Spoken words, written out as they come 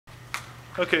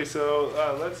Okay,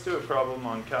 so let's do a problem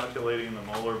on calculating the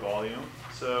molar volume.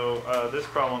 So this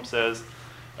problem says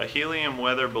a helium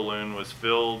weather balloon was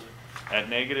filled at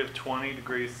negative 20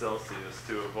 degrees Celsius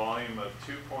to a volume of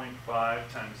 2.5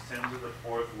 times 10 to the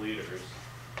fourth liters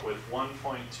with 1.2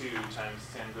 times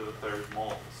 10 to the third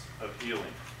moles of helium.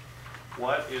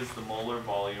 What is the molar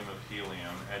volume of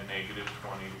helium at negative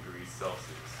 20 degrees Celsius?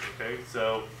 Okay,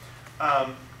 so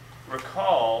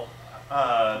recall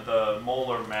the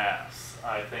molar mass,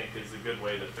 I think, is a good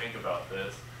way to think about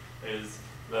this. Is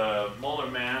the molar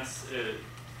mass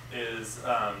is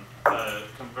a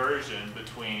conversion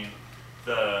between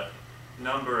the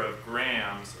number of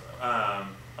grams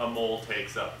a mole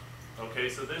takes up. Okay,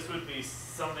 so this would be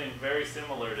something very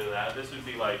similar to that. This would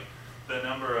be like the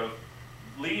number of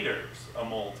liters a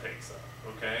mole takes up,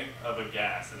 okay, of a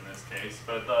gas in this case,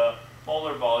 but the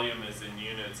molar volume is in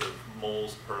units of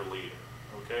moles per liter,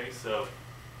 okay, so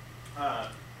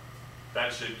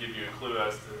that should give you a clue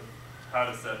as to how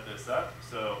to set this up.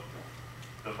 So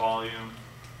the volume,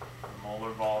 the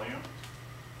molar volume,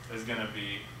 is going to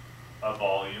be a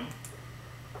volume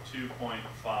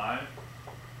 2.5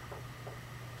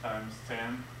 times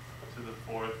 10 to the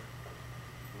fourth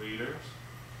liters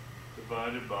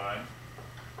divided by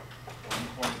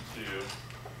 1.2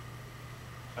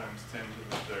 times 10 to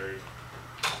the third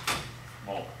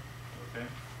mole, okay?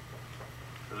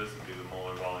 So this would be the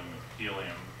molar volume of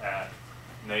helium at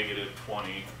negative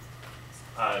 20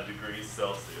 degrees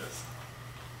Celsius.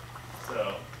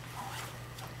 So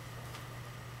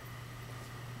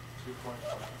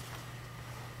 2.5.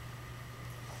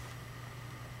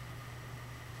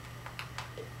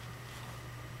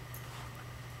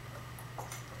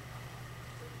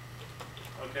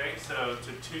 Okay, so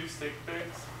to 2 stick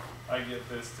pigs, I get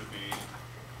this to be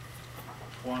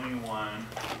 21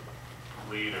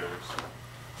 liters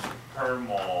per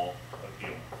mole of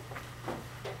helium.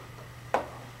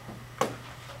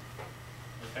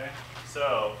 Okay,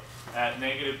 so at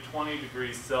negative 20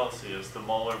 degrees Celsius, the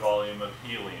molar volume of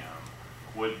helium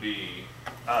would be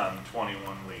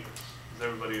 21 liters. Is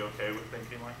everybody okay with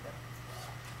thinking like that?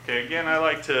 Okay, again, I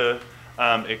like to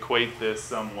equate this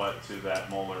somewhat to that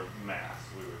molar mass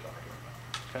we were talking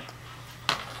about. Okay.